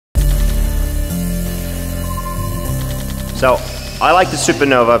So I like the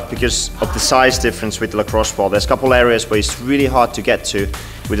Supernova because of the size difference with the lacrosse ball. There's a couple areas where it's really hard to get to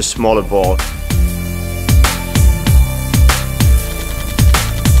with a smaller ball.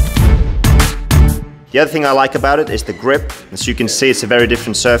 The other thing I like about it is the grip. As you can see, it's a very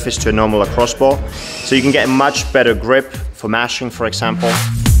different surface to a normal lacrosse ball. So you can get a much better grip for mashing, for example.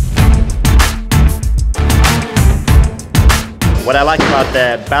 What I like about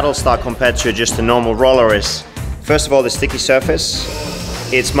the Battlestar compared to just a normal roller is, first of all, the sticky surface.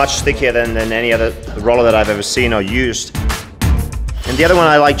 It's much stickier than any other roller that I've ever seen or used. And the other one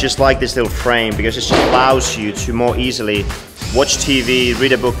I like, just like this little frame, because it just allows you to more easily watch TV,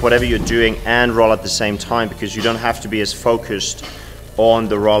 read a book, whatever you're doing, and roll at the same time, because you don't have to be as focused on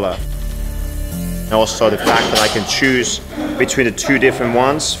the roller. And also the fact that I can choose between the two different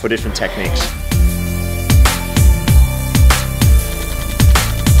ones for different techniques.